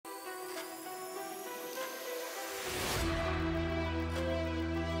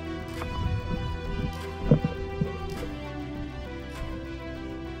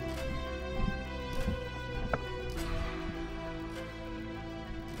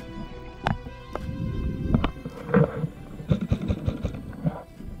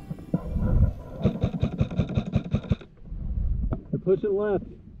push it left.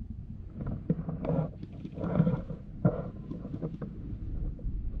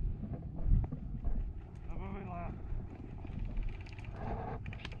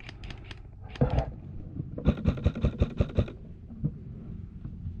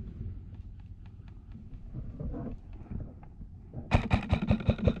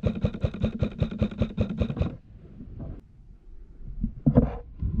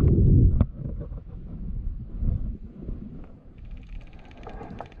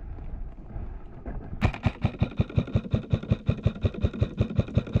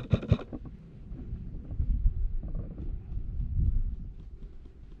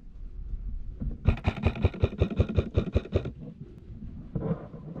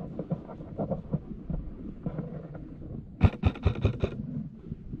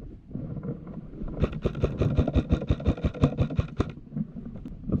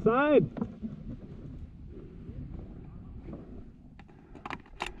 Side.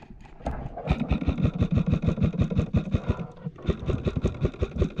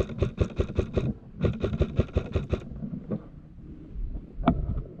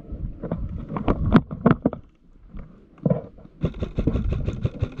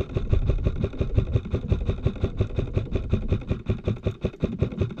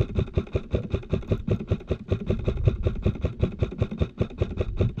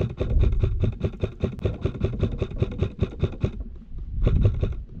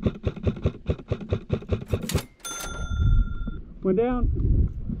 One down.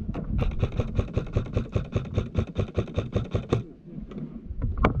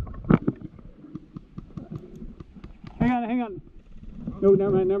 Hang on. No,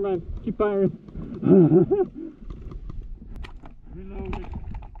 never mind. Keep firing. Reload.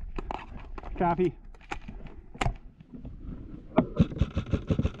 Copy.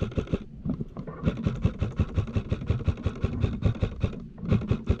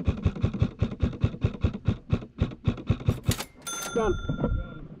 Down.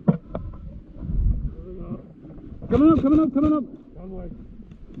 Coming up. One way.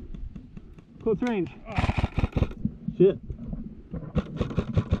 Close range. Shit.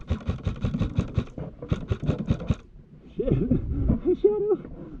 Shadow.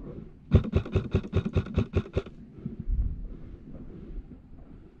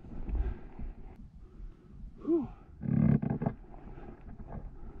 Whew.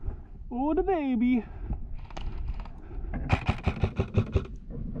 Oh, the baby.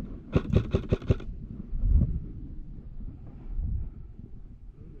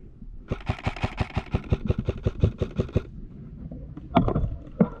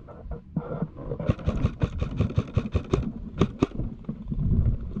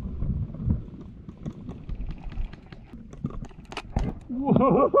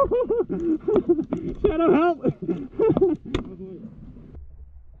 Whoa! Shadow, help!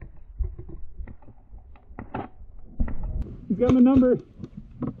 He's got my number.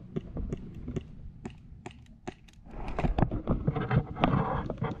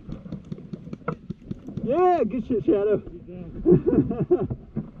 Yeah, good shit, Shadow.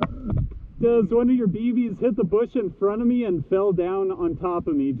 Does one of your BBs hit the bush in front of me and fell down on top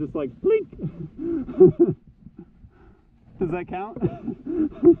of me, just like blink? Does that count?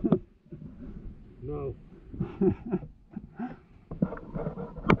 No.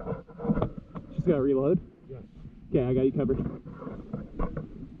 Just gotta reload? Yes. Okay, I got you covered.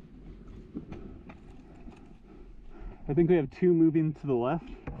 I think we have two moving to the left.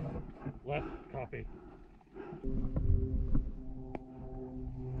 Left, copy.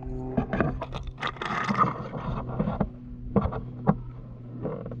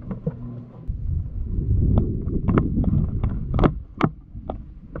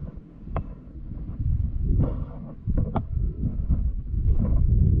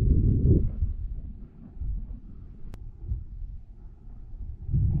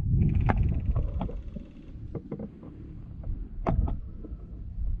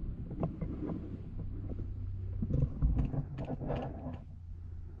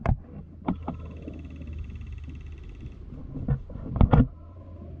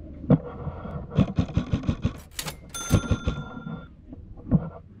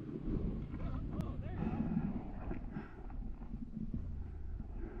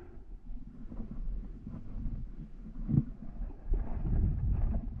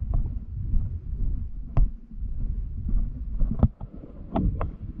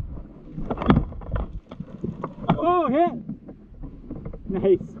 Oh, hit!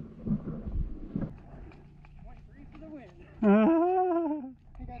 Nice. Went free for the win.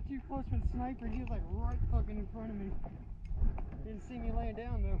 I got too close for the sniper. He was like right fucking in front of me. Didn't see me laying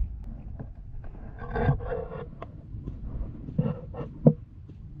down though.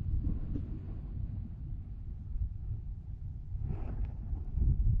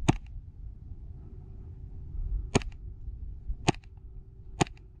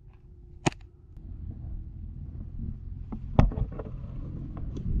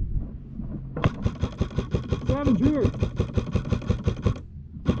 the deer.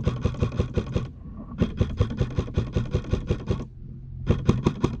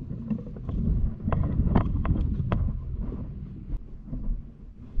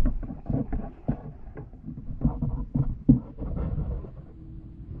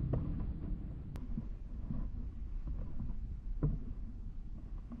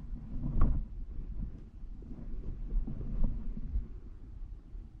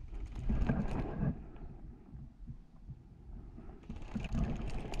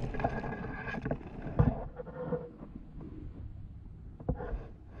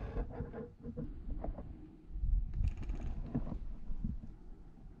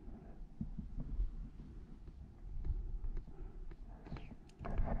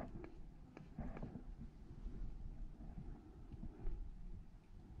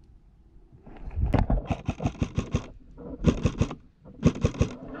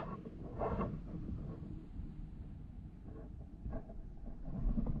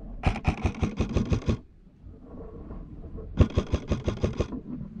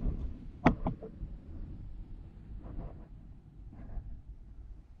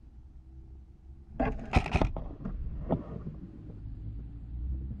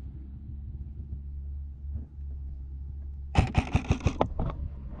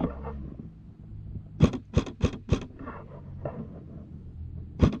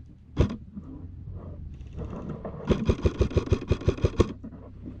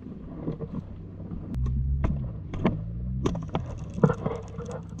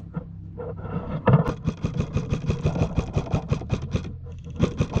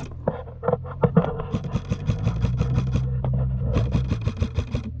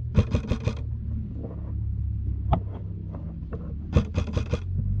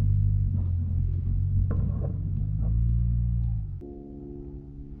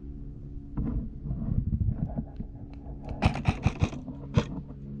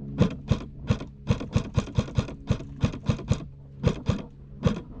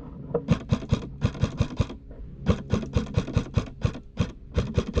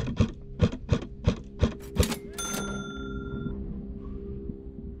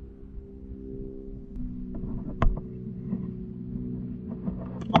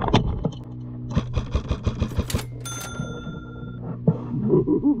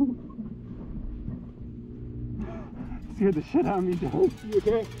 Scared the shit out of me, Joe. You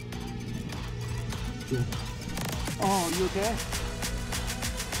okay? Yeah. Oh, you okay?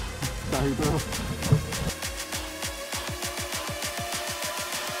 Sorry, bro.